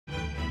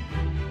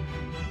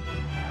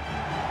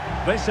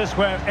This is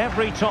where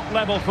every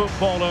top-level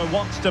footballer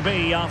wants to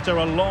be after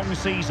a long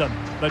season.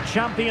 The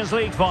Champions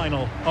League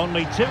final.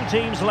 Only two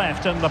teams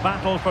left in the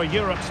battle for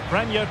Europe's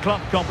Premier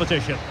Club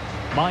competition.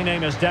 My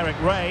name is Derek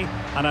Ray,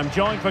 and I'm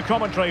joined for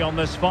commentary on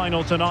this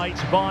final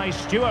tonight by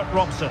Stuart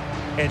Robson.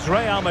 It's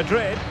Real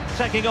Madrid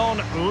taking on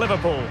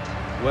Liverpool.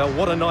 Well,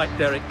 what a night,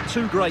 Derek.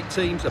 Two great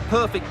teams, a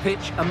perfect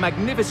pitch, a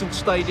magnificent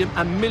stadium,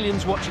 and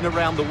millions watching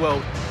around the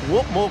world.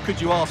 What more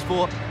could you ask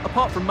for,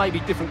 apart from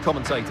maybe different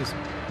commentators?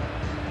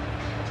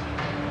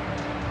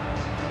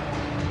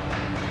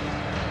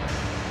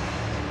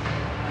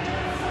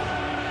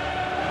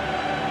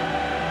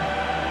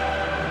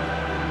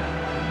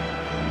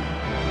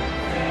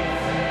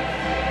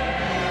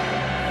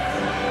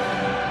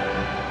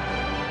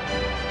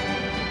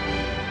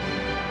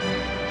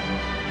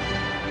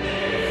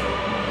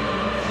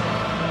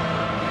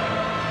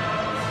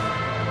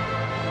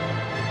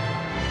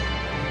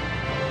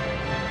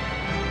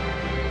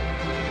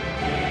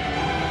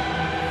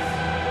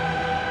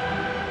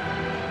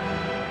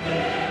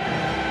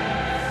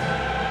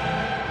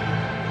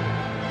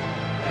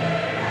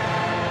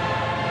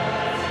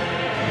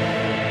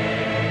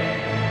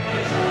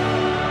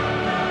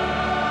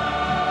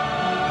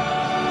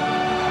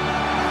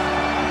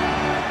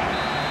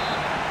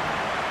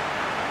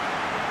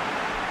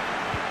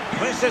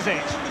 This is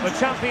it, the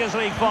Champions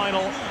League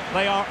final.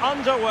 They are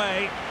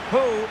underway.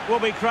 Who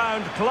will be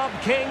crowned Club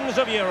Kings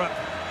of Europe?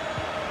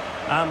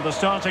 And the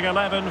starting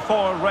 11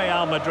 for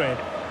Real Madrid.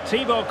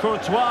 Thibaut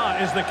Courtois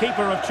is the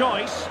keeper of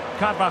choice.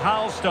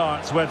 Carvajal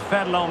starts with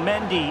Ferland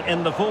Mendy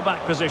in the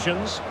fullback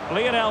positions.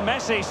 Lionel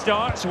Messi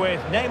starts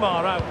with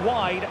Neymar out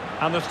wide.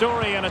 And the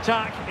story in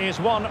attack is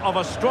one of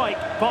a strike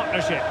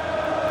partnership.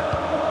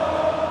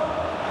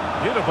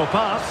 Beautiful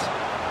pass.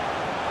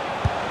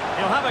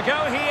 He'll have a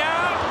go here.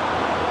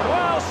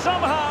 Well,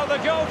 somehow the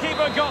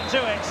goalkeeper got to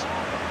it.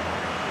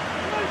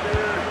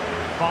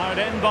 Fired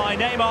in by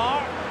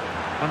Neymar.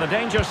 And the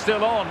danger's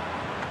still on.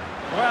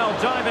 Well,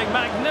 diving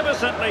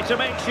magnificently to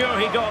make sure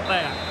he got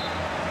there.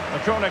 The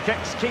corner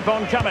kicks keep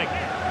on coming.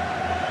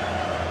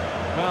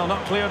 Well,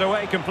 not cleared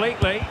away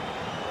completely.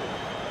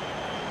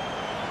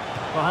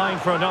 Behind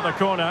for another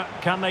corner.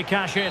 Can they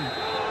cash in?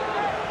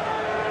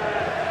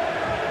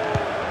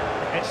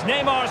 It's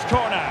Neymar's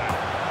corner.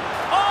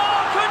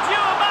 Oh, could you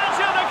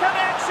imagine a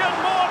connection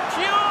more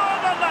pure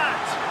than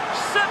that?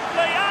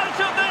 Simply out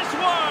of this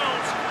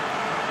world.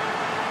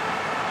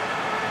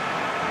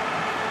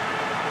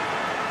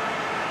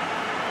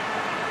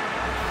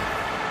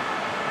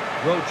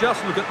 Well,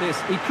 just look at this.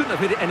 He couldn't have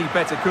hit it any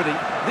better, could he?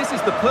 This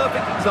is the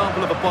perfect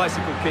example of a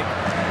bicycle kick.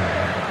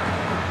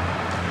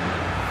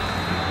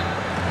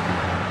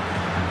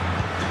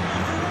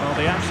 Well,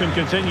 the action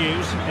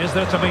continues. Is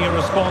there to be a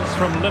response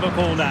from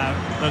Liverpool now?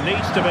 There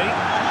needs to be.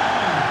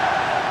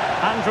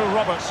 Andrew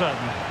Robertson.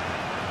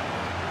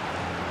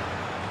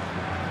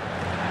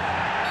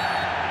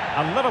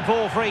 A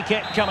Liverpool free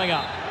kick coming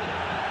up.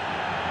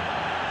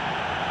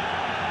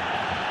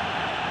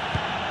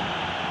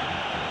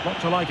 What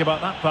to like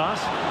about that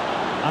pass?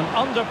 And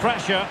under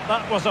pressure,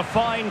 that was a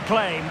fine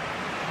claim.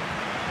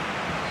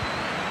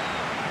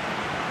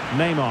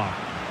 Neymar.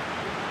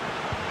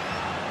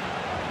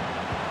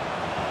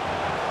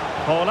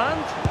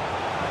 Haaland.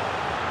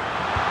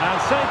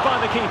 And saved by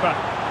the keeper.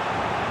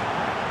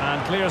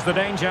 And clears the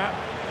danger.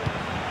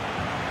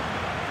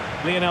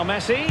 Lionel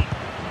Messi.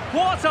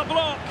 What a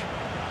block!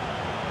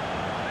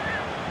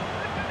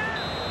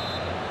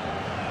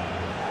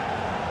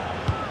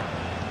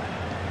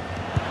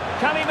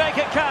 Can he make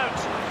it count?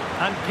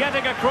 And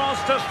getting across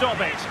to stop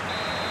it.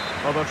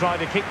 Well, they'll try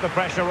to keep the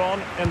pressure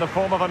on in the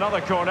form of another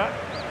corner.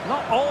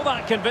 Not all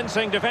that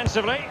convincing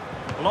defensively.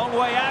 Long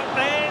way out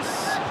this.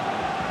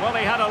 Well,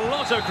 he had a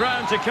lot of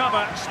ground to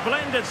cover.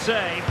 Splendid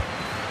save.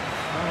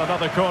 Well,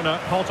 another corner,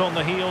 hot on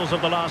the heels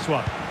of the last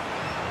one.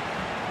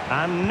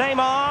 And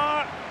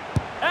Neymar.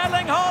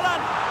 Erling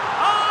Haaland.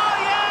 Oh,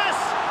 yes!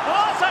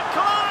 What a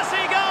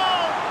classy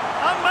goal!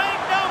 And make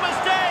no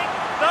mistake,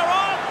 there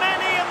aren't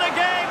many in the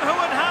game who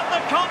would have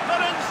the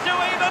confidence to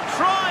even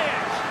try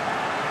it.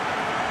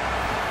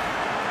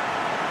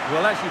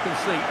 Well, as you can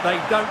see,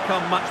 they don't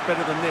come much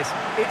better than this.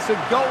 It's a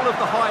goal of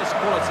the highest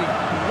quality.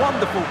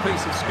 Wonderful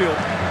piece of skill.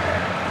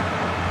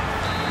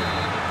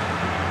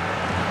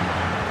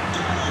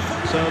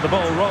 So the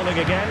ball rolling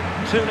again.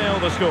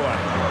 2-0 the score.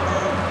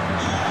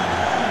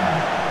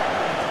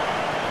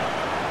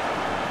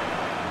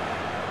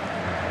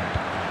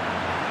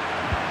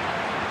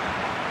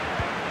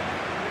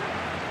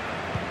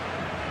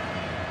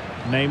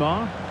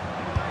 Neymar.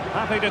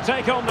 Happy to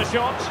take on the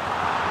shot.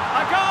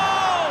 A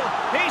goal!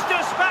 He's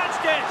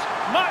dispatched it,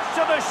 much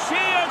to the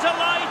sheer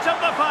delight of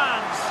the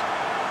fans.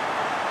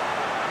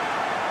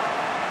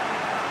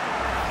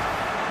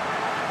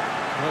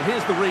 Well,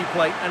 here's the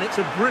replay, and it's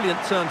a brilliant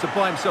turn to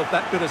buy himself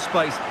that bit of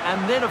space.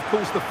 And then, of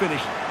course, the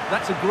finish.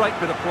 That's a great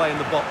bit of play in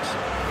the box.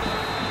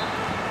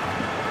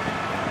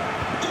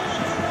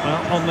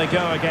 Well, on they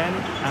go again,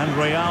 and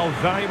Real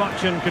very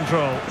much in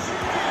control.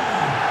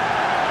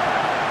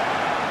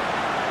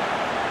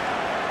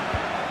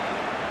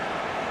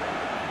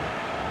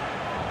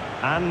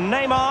 And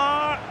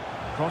Neymar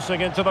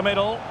crossing into the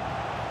middle.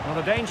 Well,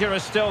 the danger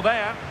is still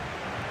there.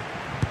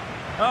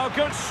 Oh,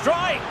 good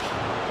strike!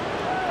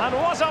 And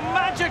what a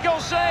magical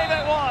save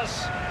it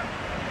was!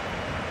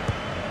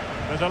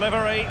 The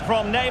delivery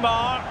from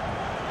Neymar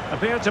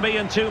appeared to be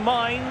in two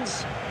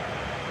minds.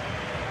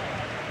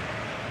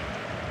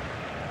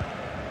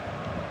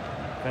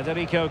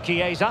 Federico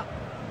Chiesa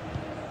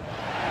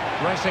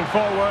racing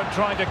forward,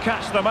 trying to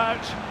catch them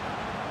out.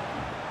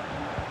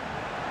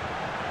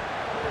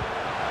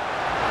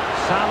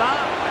 Salah.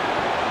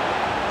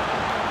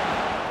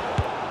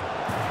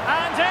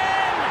 And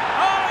in!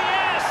 Oh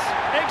yes!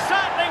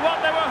 Exactly what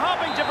they were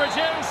hoping to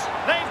produce.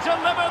 They've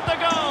delivered the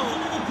goal.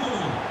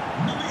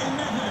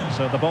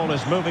 So the ball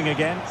is moving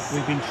again.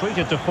 We've been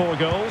treated to 4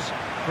 goals.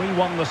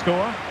 3-1 the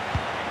score.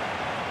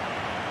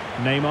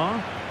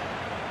 Neymar.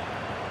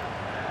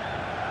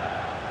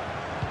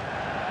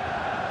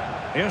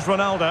 Here's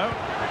Ronaldo.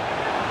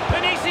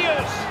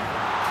 Vinicius!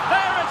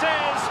 There it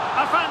is!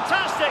 A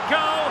fantastic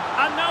goal,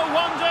 and no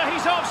wonder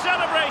he's off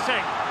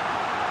celebrating.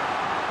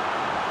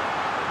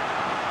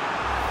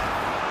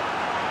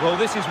 Well,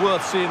 this is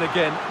worth seeing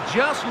again.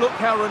 Just look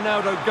how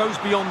Ronaldo goes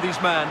beyond his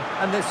man,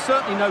 and there's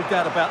certainly no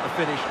doubt about the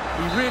finish.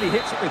 He really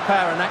hits it with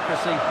power and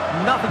accuracy.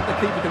 Nothing the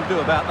keeper can do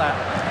about that.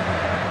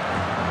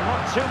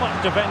 Not too much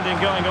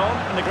defending going on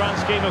in the grand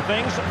scheme of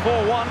things.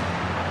 4-1.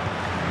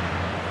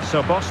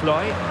 So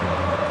Bosley.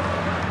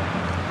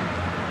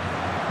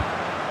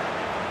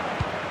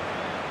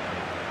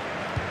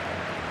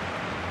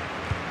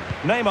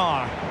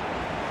 Neymar.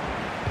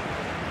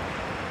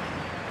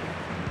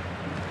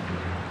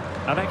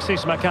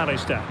 Alexis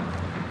McAllister.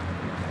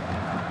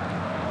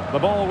 The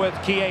ball with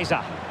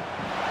Chiesa.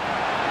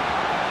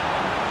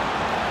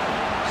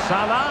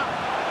 Salah.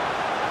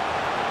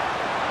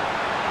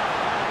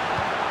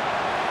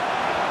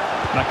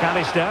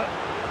 McAllister.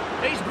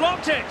 He's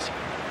blocked it.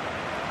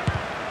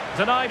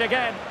 Denied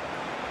again.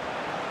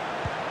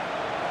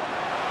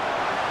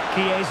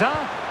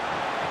 Chiesa.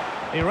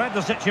 He read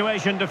the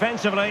situation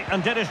defensively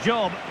and did his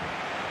job.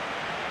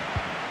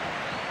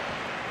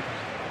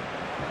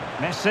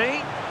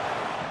 Messi.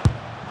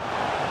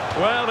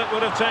 Well, it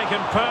would have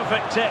taken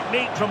perfect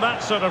technique from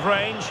that sort of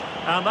range,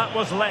 and that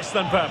was less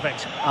than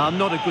perfect.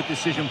 Not a good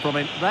decision from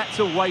him. That's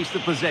a waste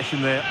of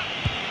possession there.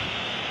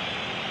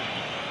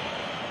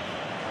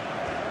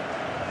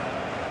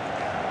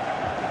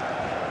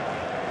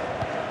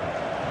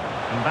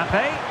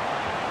 Mbappé.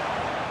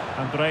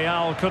 And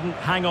Real couldn't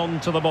hang on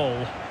to the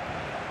ball.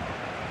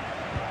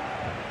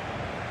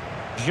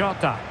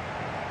 Jota.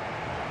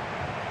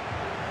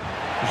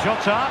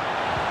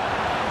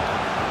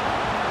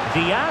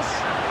 Diaz.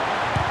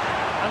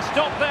 And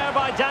stopped there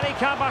by Dani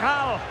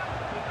Carvajal.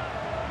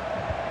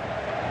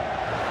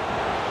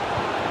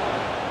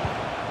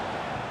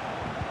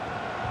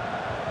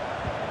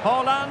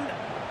 Haaland.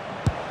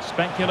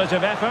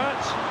 Speculative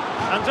effort.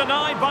 And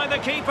denied by the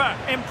keeper.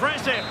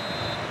 Impressive.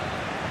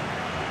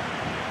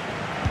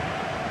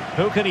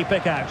 Who can he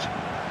pick out?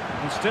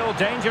 He's still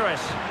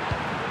dangerous.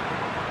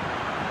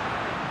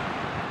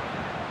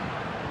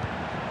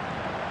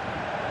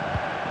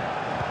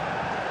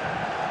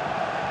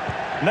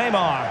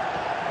 Neymar.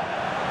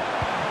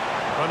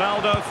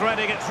 Ronaldo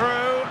threading it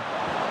through.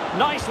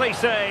 Nicely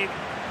saved.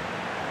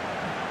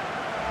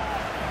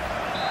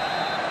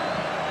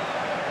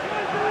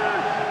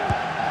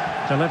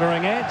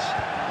 Delivering it.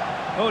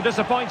 Oh,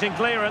 disappointing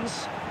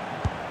clearance.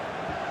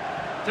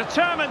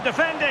 Determined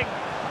defending.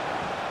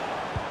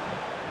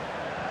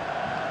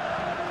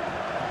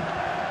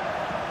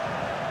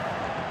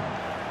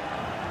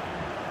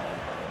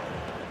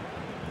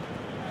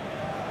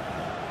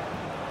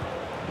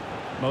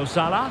 Mo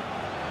Salah.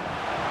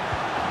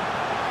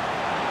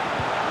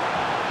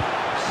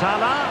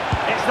 Salah,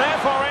 it's there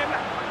for him,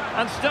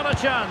 and still a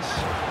chance.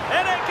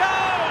 In it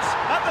goes,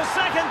 at the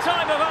second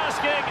time of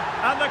asking,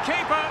 and the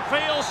keeper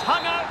feels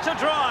hung out to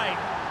dry.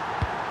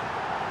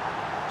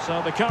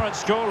 So the current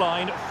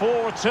scoreline,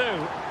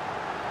 4-2.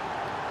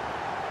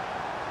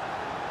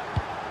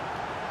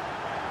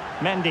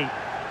 Mendy.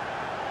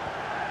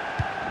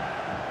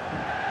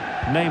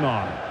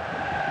 Neymar.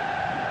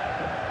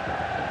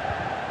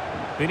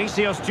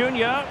 Vinicius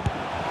Junior,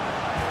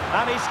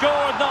 and he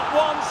scored not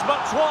once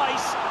but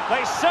twice.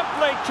 They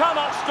simply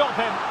cannot stop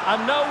him,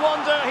 and no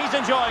wonder he's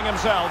enjoying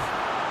himself.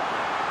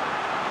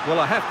 Well,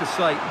 I have to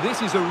say,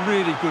 this is a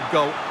really good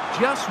goal.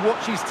 Just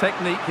watch his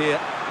technique here.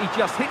 He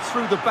just hits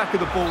through the back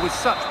of the ball with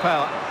such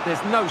power.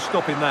 There's no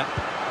stopping that.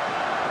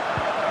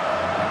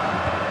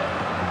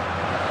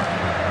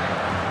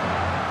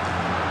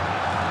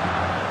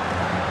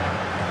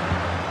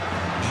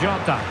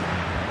 Jota.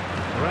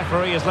 The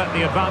referee has let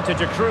the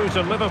advantage accrue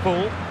to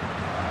Liverpool.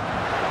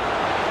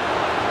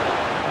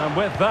 And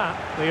with that,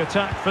 the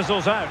attack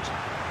fizzles out.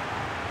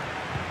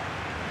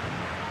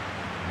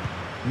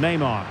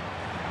 Neymar.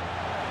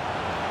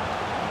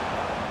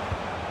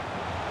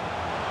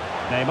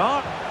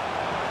 Neymar.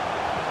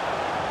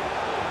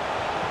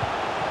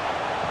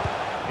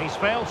 He's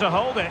failed to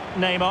hold it,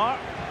 Neymar.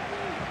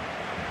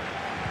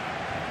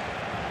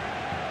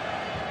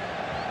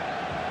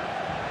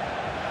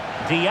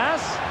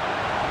 Diaz.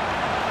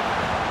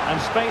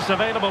 And space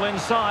available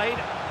inside.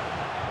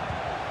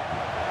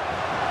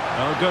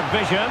 Oh, good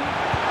vision.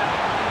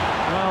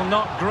 Well,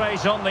 not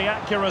great on the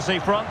accuracy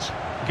front.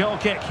 Goal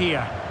kick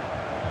here.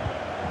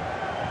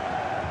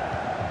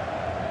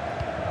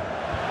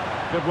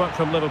 Good work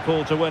from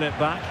Liverpool to win it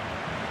back.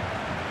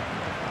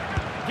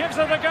 Gives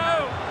it a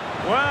go.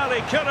 Well,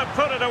 he could have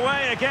put it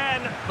away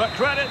again, but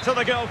credit to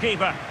the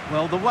goalkeeper.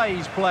 Well, the way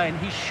he's playing,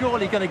 he's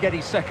surely going to get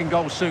his second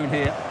goal soon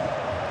here.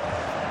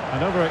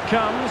 And over it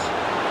comes.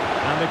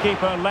 And the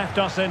keeper left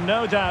us in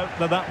no doubt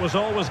that that was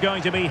always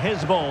going to be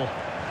his ball.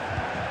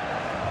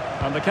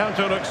 And the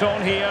counter looks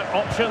on here.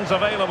 Options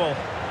available.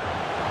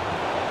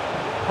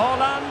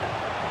 Haaland.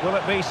 Will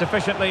it be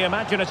sufficiently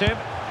imaginative?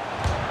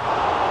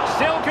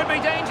 Still could be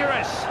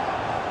dangerous.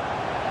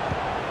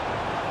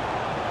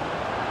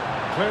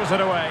 Clears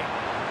it away.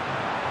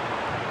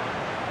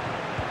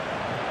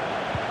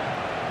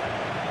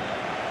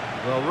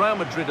 Well, Real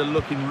Madrid are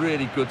looking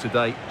really good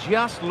today.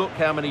 Just look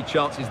how many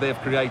chances they've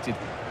created.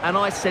 And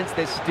I sense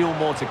there's still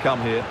more to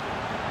come here.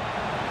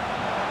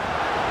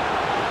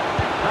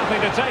 Happy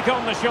to take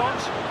on the shot.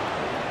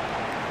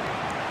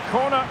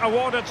 Corner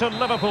awarded to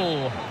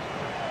Liverpool.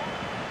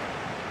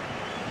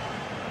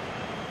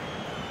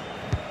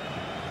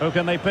 Who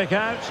can they pick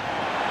out?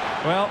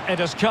 Well, it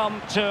has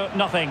come to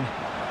nothing.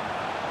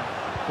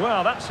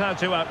 Well, that's how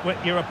to outwit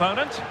your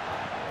opponent.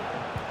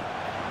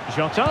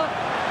 Jota.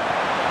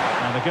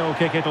 And the goal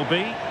kick it'll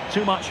be.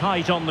 Too much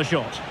height on the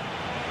shot.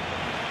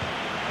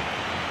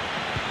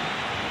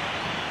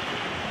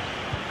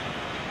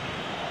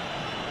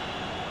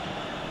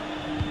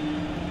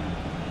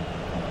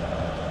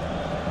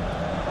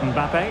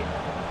 Mbappé.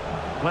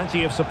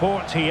 Plenty of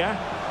support here.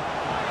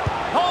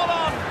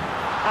 Haaland!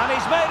 And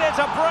he's made it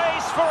a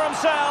brace for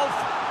himself.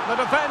 The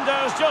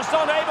defender's just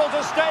unable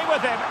to stay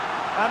with him.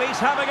 And he's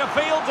having a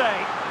field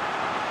day.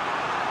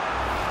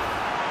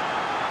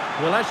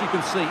 Well, as you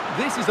can see,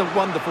 this is a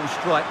wonderful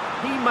strike.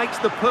 He makes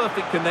the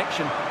perfect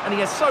connection, and he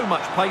has so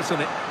much pace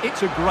on it.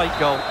 It's a great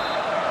goal.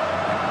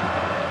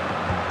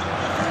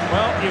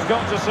 Well, you've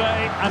got to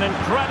say, an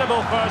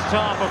incredible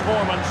first-half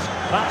performance.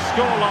 That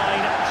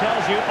scoreline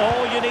tells you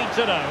all you need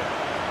to know.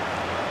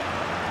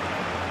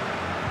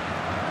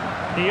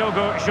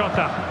 Diogo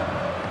Jota.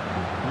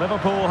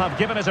 Liverpool have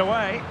given it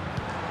away.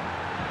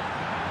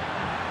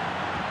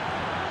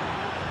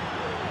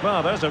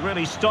 Well, there's a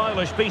really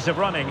stylish piece of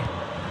running.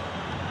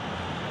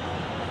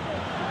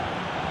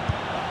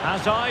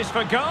 Has eyes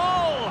for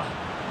goal!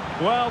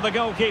 Well, the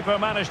goalkeeper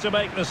managed to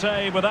make the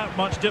save without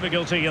much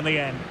difficulty in the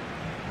end.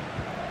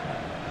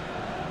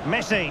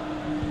 Messi.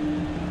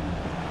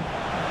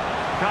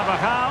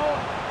 Carvajal.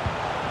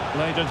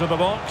 Laid into the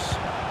box.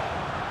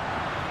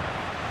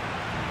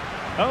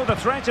 Oh, the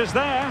threat is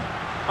there.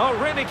 Oh,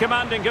 really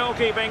commanding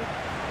goalkeeping.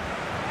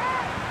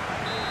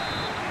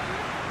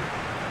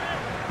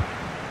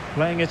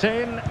 Playing it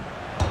in.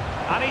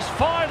 And he's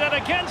fired it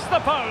against the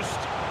post.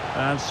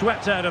 And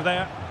swept out of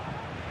there.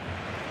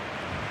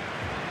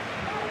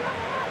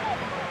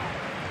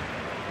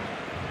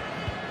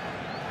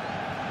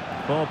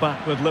 Ball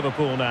back with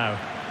Liverpool now.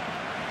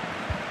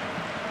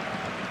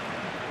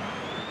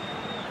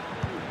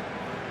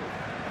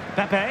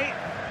 Pepe.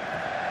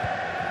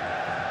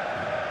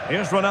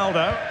 Here's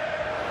Ronaldo.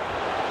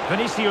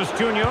 Vinicius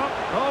Junior.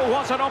 Oh,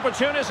 what an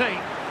opportunity.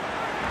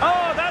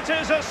 Oh, that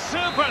is a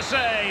super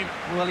save.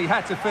 Well, he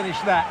had to finish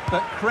that,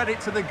 but credit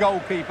to the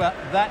goalkeeper.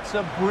 That's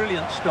a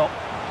brilliant stop.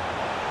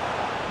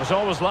 It was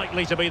always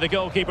likely to be the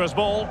goalkeeper's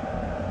ball.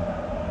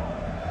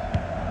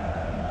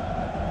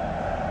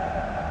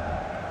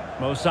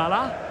 Mo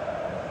Salah.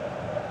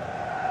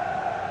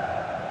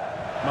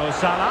 Mo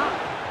Salah.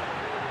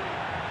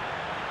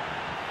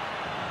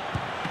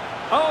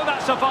 Oh,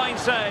 that's a fine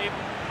save.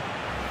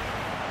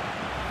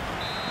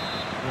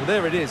 Well,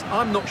 there it is.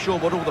 I'm not sure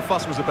what all the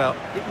fuss was about.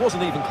 It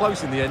wasn't even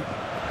close in the end.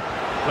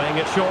 Playing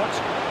it short.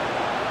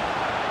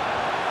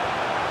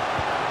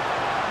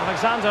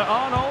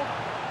 Alexander-Arnold.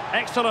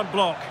 Excellent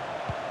block.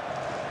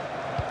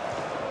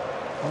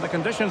 Well, the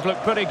conditions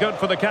look pretty good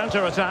for the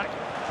counter-attack.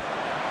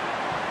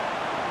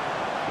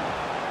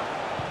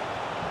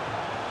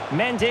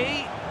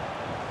 Mendy.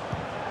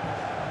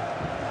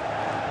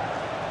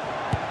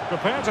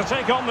 Prepared to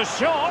take on the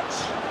shot.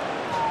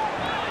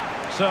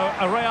 So,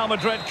 a Real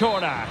Madrid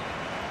corner.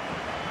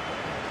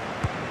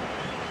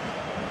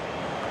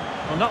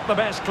 Well, not the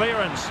best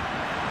clearance.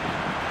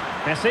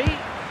 Messi.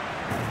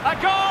 A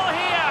goal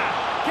here!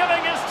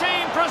 Giving his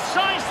team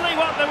precisely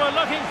what they were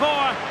looking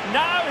for.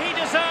 Now he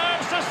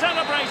deserves to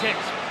celebrate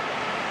it.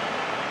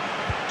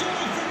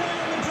 Goal for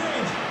Real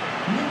Madrid.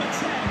 Number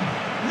 10,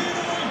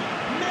 Lionel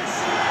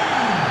Messi.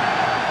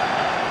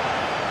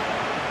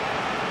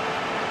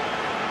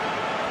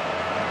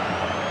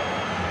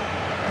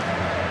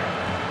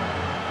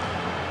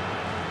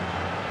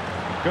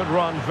 Good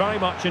run, very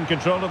much in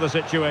control of the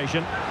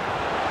situation.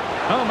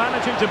 Oh,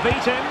 managing to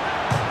beat him.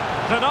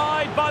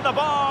 Denied by the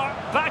bar.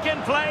 Back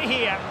in play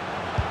here.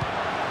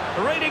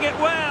 Reading it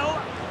well.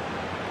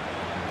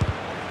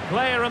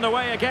 Player in the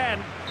way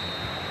again.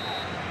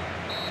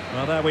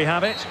 Well, there we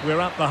have it.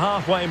 We're at the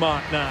halfway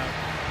mark now.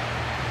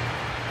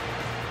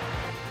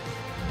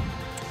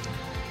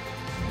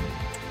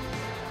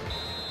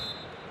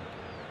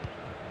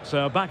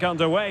 So back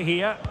underway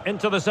here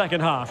into the second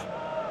half.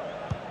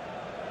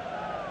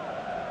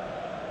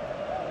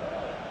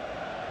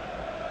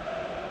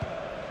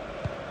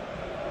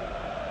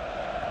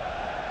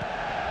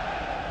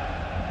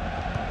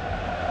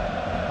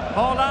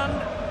 Haaland.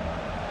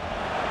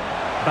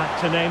 Back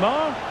to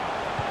Neymar.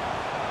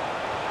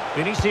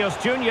 Vinicius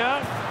Junior.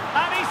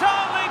 And he's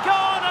only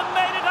gone and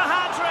made it a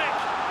hat-trick.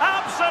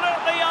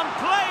 Absolutely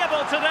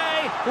unplayable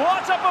today.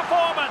 What a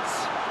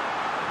performance.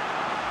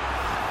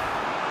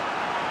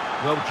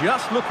 Well,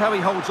 just look how he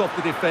holds off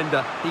the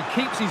defender. He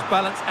keeps his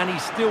balance and he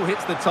still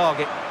hits the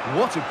target.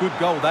 What a good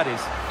goal that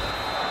is.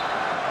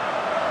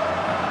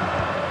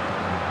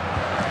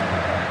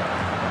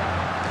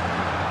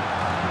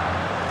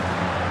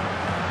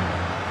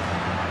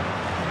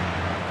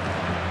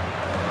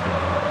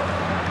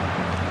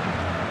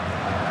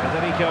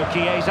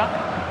 Chiesa.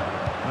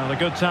 Well, a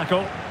good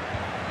tackle.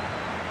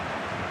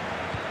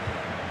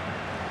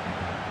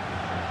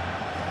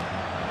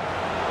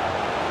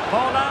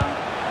 Haaland.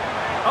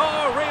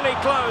 Oh, really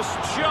close.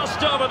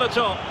 Just over the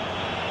top.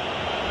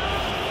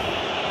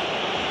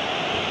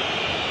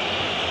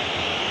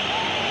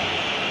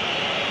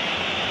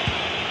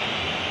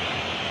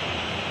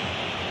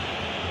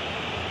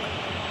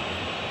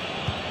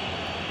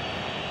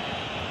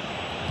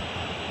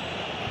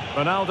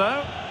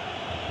 Ronaldo.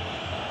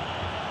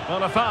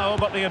 Well, a foul,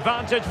 but the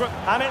advantage...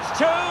 And it's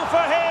 2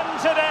 for him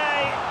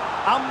today.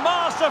 A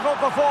masterful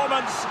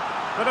performance.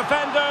 The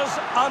defenders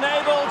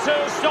unable to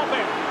stop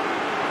him.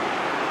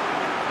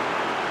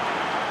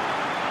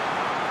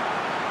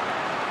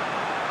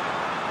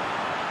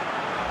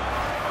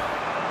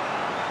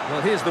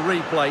 Well, here's the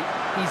replay.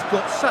 He's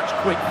got such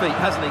quick feet,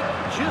 hasn't he?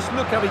 Just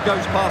look how he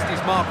goes past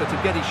his marker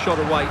to get his shot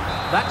away.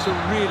 That's a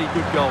really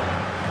good goal.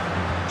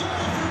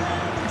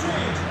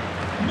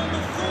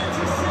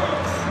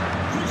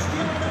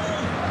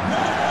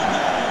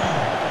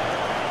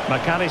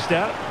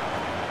 McAllister.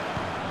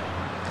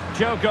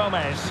 Joe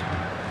Gomez.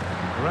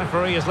 The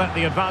referee has let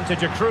the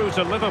advantage accrue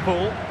to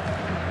Liverpool.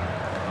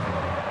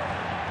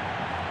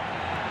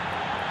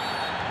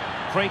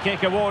 Free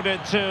kick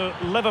awarded to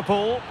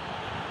Liverpool.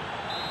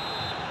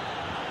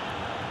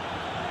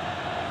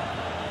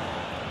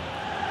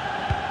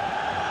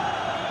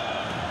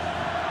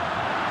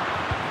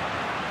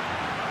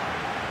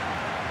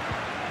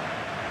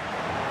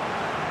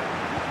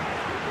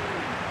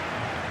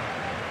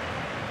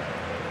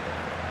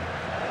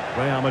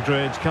 Real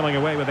Madrid coming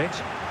away with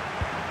it.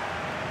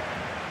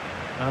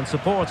 And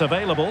support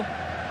available.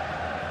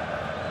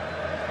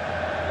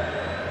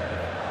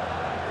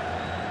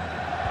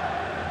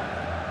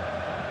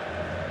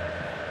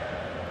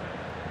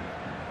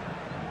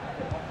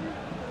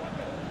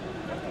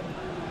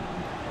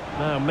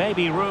 Now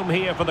maybe room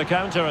here for the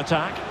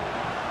counter-attack.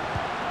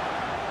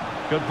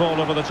 Good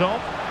ball over the top.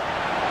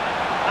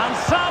 And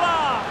Salah!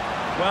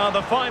 Well,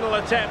 the final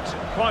attempt,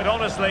 quite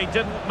honestly,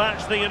 didn't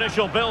match the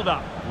initial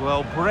build-up.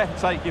 Well,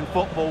 breathtaking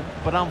football,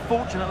 but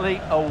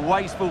unfortunately a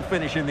wasteful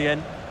finish in the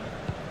end.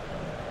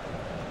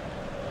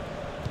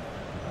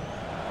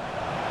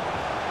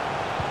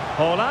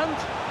 Haaland.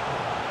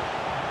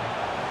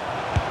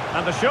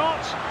 And the shot.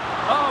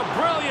 Oh,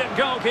 brilliant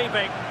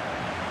goalkeeping.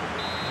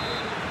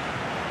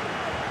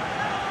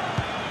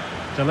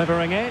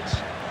 Delivering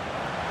it.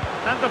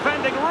 And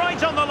defending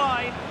right on the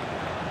line.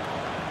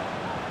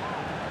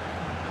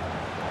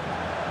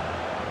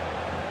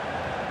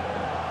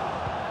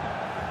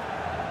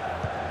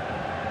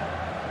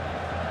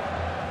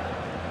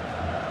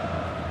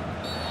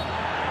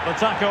 The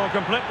tackle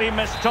completely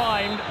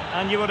mistimed,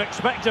 and you would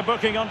expect a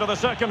booking under the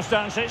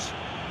circumstances.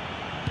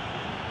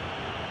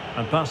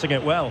 And passing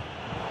it well.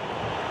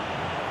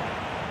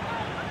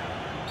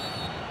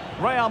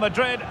 Real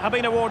Madrid have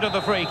been awarded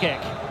the free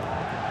kick.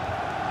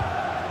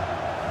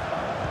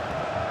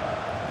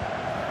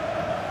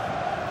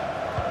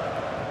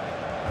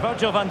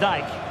 Virgil van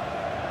Dijk.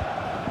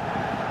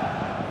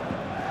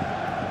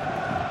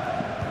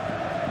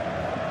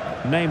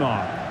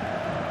 Neymar.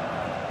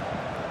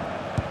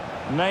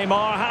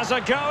 Neymar has a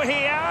go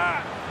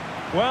here.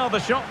 Well, the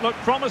shot looked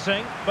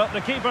promising, but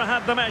the keeper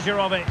had the measure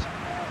of it.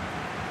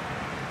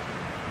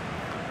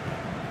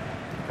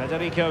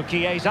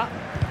 Chiesa.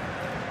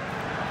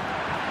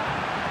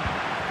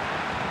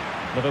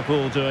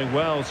 Liverpool doing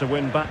well to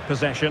win back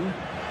possession.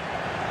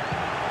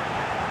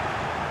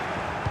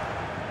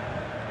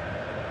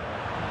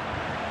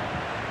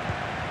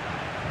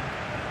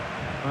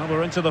 Well,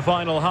 we're into the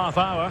final half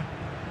hour.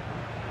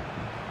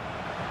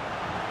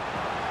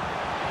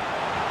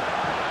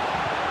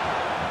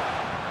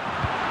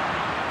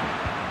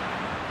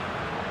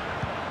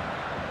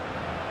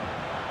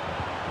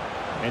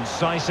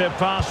 Incisive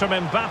pass from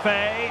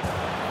Mbappé.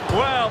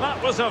 Well,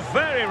 that was a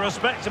very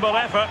respectable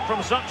effort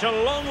from such a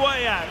long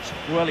way out.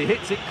 Well, he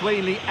hits it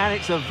cleanly and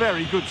it's a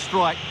very good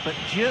strike, but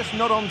just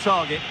not on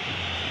target.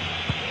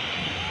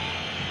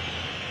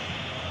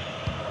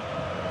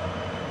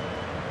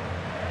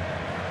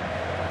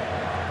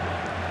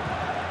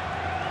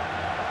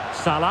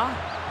 Salah.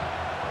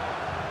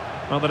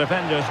 Well, the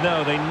defenders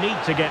know they need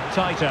to get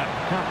tighter.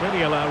 Can't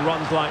really allow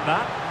runs like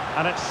that.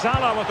 And it's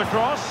Salah with the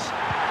cross.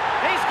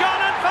 He's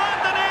gone and found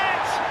the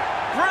net!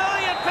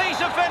 Brilliant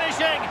piece of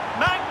finishing!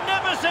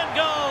 Magnificent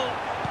goal!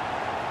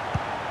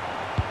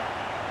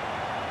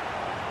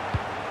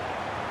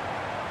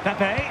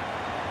 Pepe.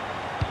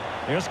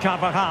 Here's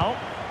Carvajal.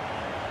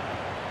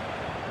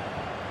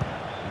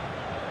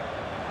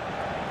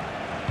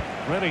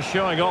 Really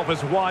showing off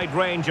his wide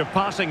range of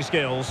passing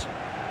skills.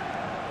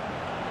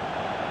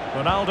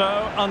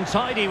 Ronaldo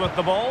untidy with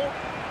the ball.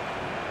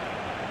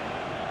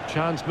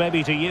 Chance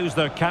maybe to use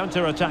their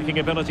counter-attacking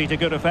ability to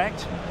good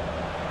effect.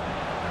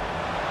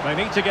 They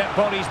need to get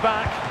bodies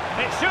back.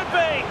 It should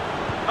be!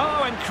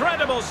 Oh,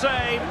 incredible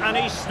save, and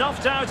he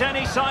snuffed out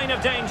any sign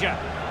of danger.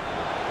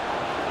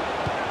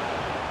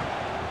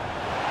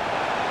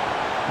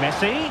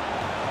 Messi.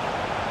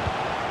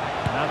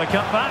 Now the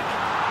cutback.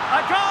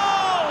 A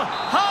goal!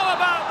 How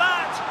about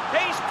that?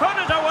 He's put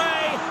it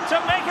away to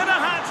make it a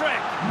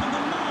hat-trick.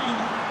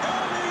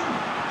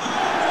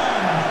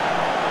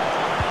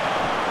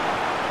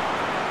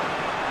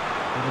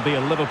 It'll be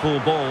a Liverpool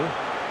ball.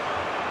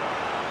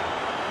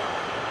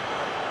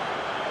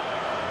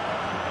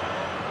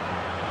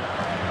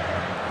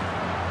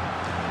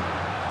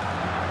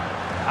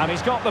 And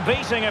he's got the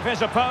beating of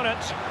his opponent.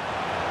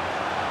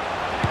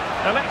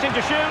 Electing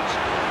to shoot.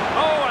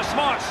 Oh, a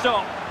smart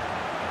stop.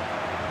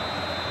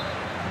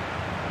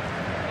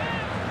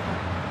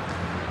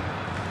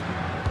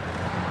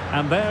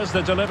 And there's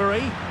the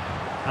delivery.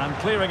 And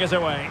clearing it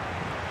away.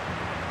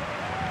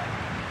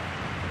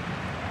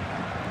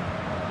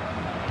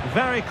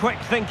 Very quick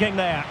thinking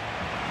there.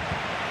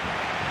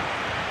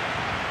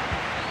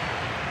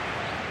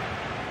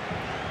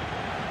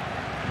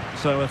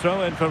 So a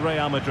throw in for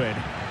Real Madrid.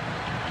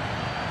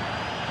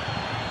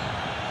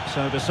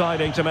 So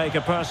deciding to make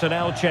a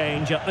personnel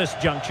change at this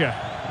juncture.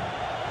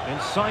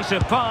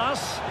 Incisive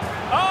pass.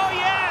 Oh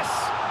yes!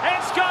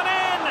 It's gone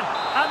in!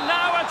 And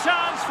now a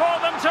chance for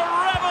them to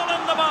revel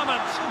in the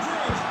moment.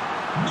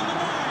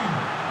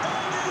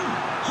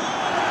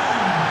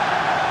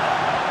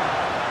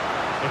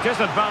 It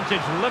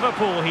disadvantaged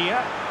Liverpool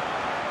here.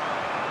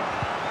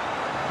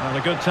 And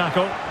a good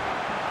tackle.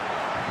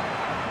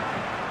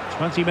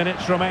 20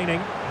 minutes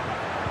remaining.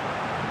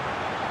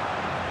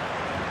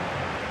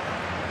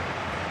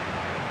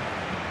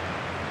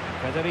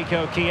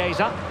 Federico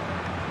Chiesa.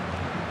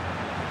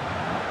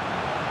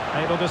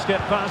 Able to skip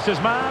past his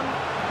man.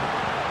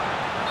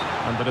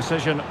 And the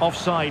decision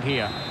offside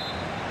here.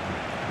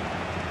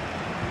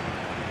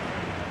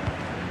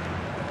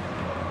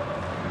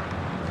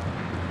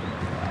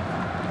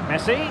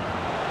 Messi.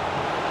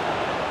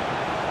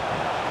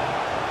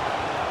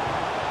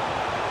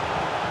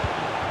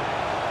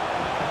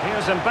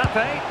 Here's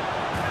Mbappe.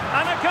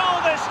 And a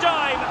goal this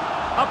time.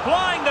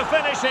 Applying the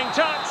finishing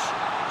touch.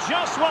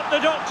 Just what the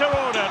doctor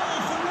ordered.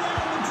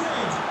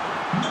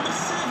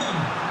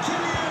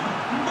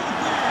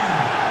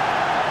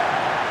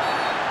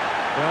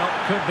 Well,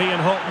 could be in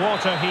hot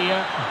water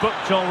here.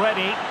 Booked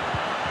already.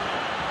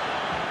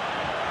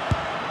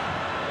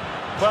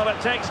 Well,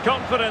 it takes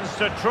confidence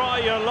to try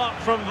your luck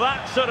from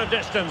that sort of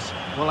distance.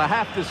 Well, I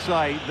have to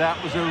say,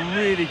 that was a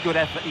really good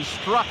effort. He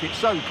struck it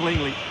so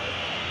cleanly.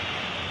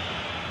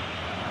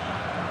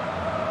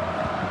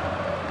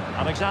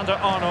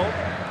 Alexander-Arnold.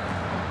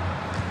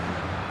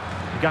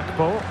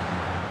 Gakpo.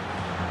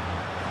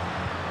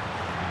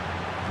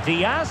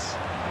 Diaz.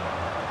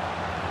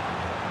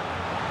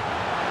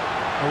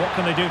 Well, what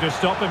can they do to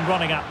stop him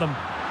running at them?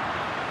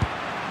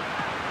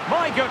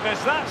 My goodness,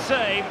 that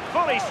save,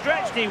 fully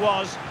stretched he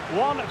was.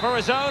 One for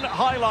his own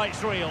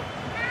highlights reel.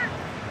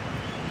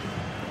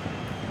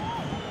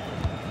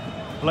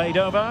 Played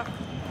over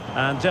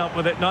and dealt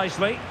with it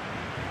nicely.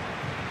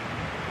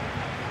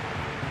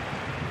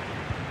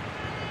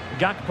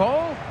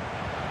 Gakpo.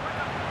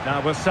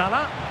 Now with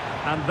Salah.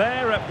 And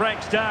there it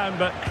breaks down,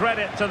 but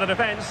credit to the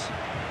defence.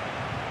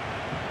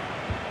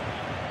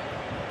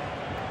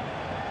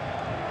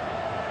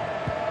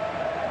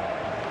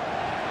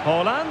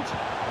 Haaland.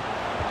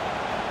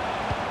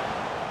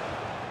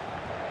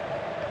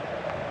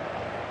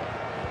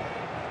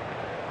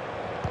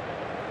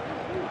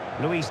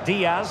 Luis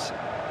Diaz.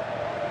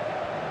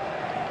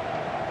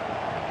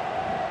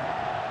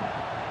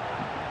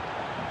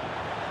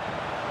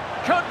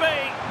 Could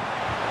be.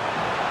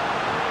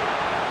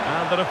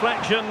 And the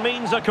deflection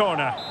means a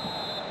corner.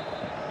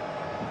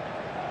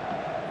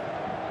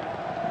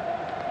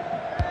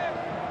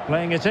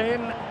 Playing it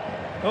in.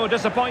 Oh,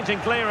 disappointing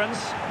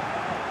clearance.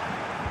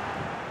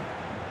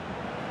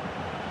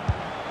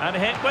 And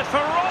hit with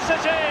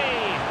ferocity.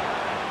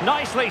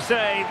 Nicely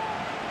saved.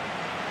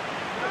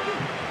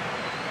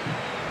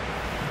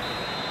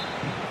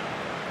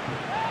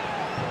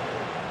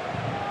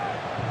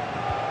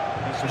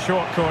 It's a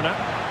short corner.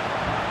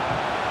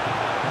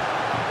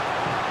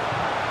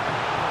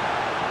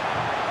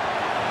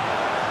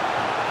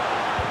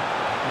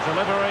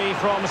 Delivery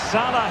from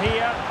Salah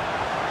here.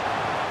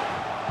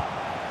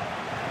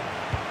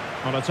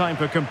 Well, a time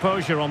for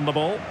composure on the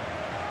ball.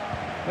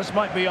 This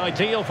might be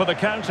ideal for the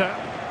counter.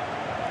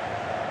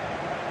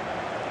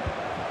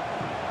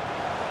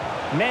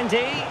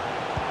 Mendy.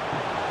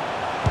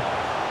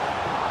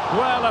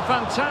 Well, a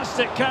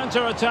fantastic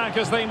counter-attack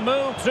as they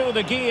move through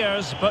the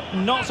gears, but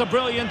not a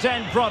brilliant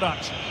end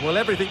product. Well,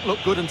 everything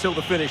looked good until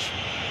the finish,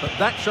 but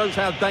that shows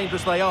how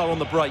dangerous they are on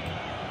the break.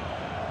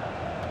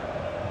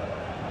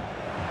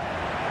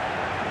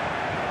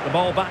 The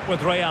ball back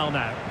with Real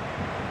now.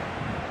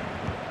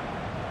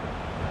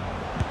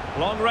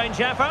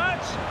 Long-range effort.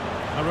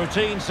 A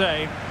routine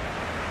save.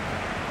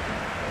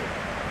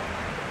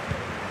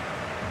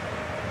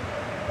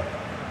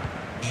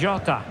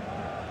 Jota.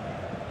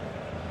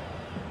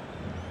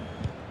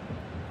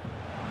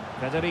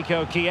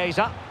 Federico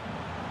Chiesa.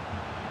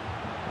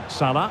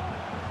 Salah.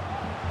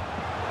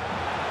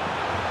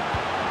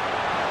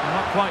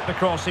 Not quite the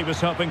cross he was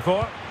hoping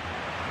for.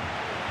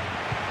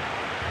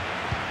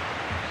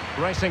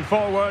 Racing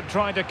forward,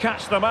 trying to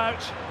catch them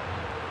out.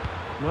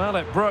 Well,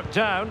 it broke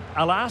down,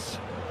 alas.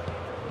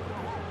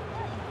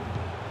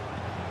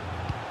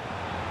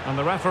 And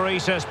the referee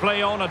says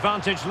play on,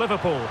 advantage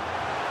Liverpool.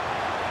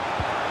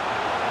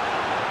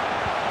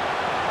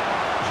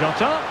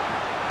 Jota.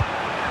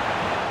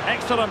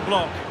 Excellent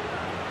block.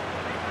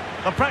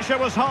 The pressure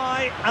was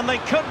high and they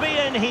could be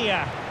in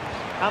here.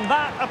 And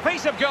that, a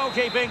piece of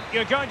goalkeeping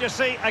you're going to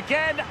see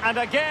again and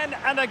again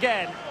and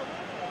again.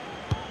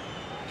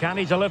 Can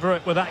he deliver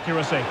it with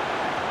accuracy?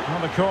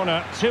 On the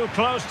corner, too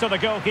close to the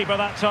goalkeeper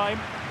that time.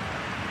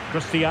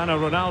 Cristiano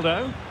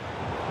Ronaldo.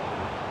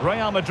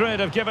 Real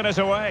Madrid have given us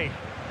away.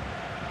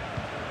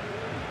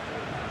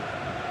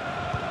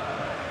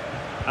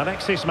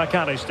 Alexis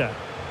McAllister.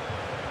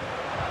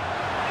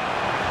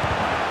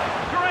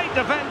 Great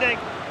defending.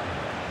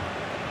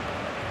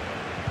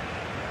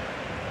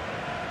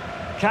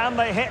 Can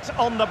they hit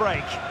on the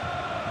break?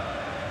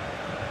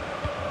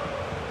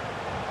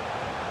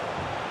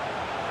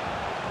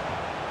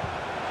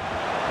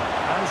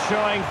 And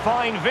showing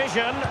fine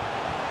vision.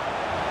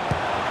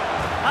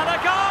 And a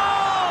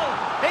goal!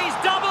 He's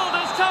doubled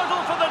his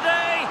total for the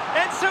day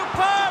in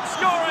superb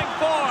scoring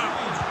form.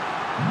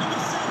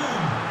 Number 7,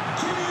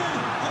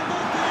 Kylian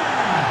Mbappé.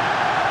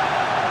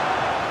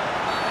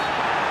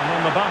 And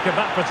on the back of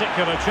that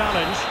particular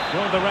challenge,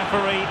 will the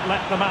referee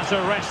let the matter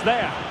rest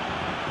there?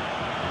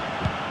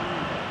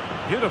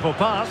 Beautiful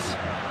pass.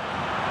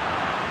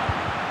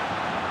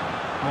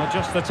 Well,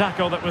 just the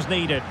tackle that was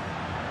needed.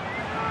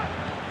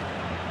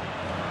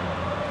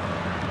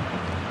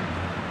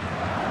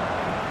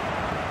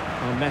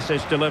 A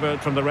message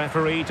delivered from the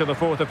referee to the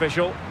fourth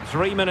official.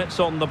 3 minutes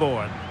on the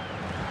board.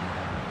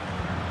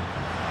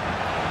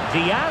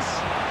 Diaz.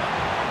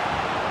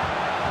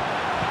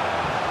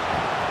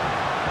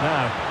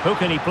 Now, who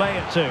can he play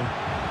it to?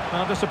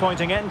 A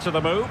disappointing end to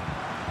the move.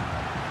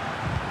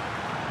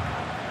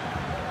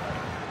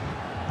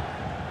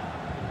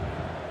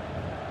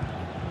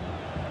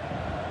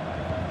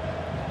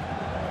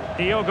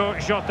 Diogo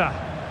Jota.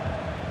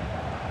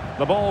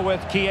 The ball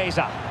with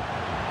Chiesa.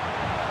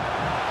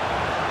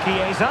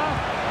 Chiesa.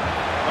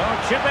 Oh,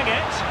 chipping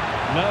it.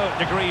 No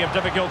degree of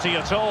difficulty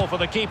at all for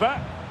the keeper.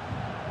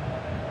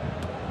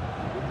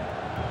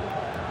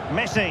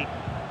 Messi.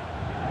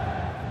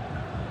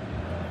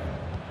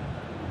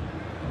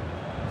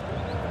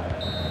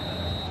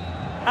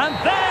 And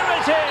there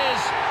it is!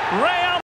 Real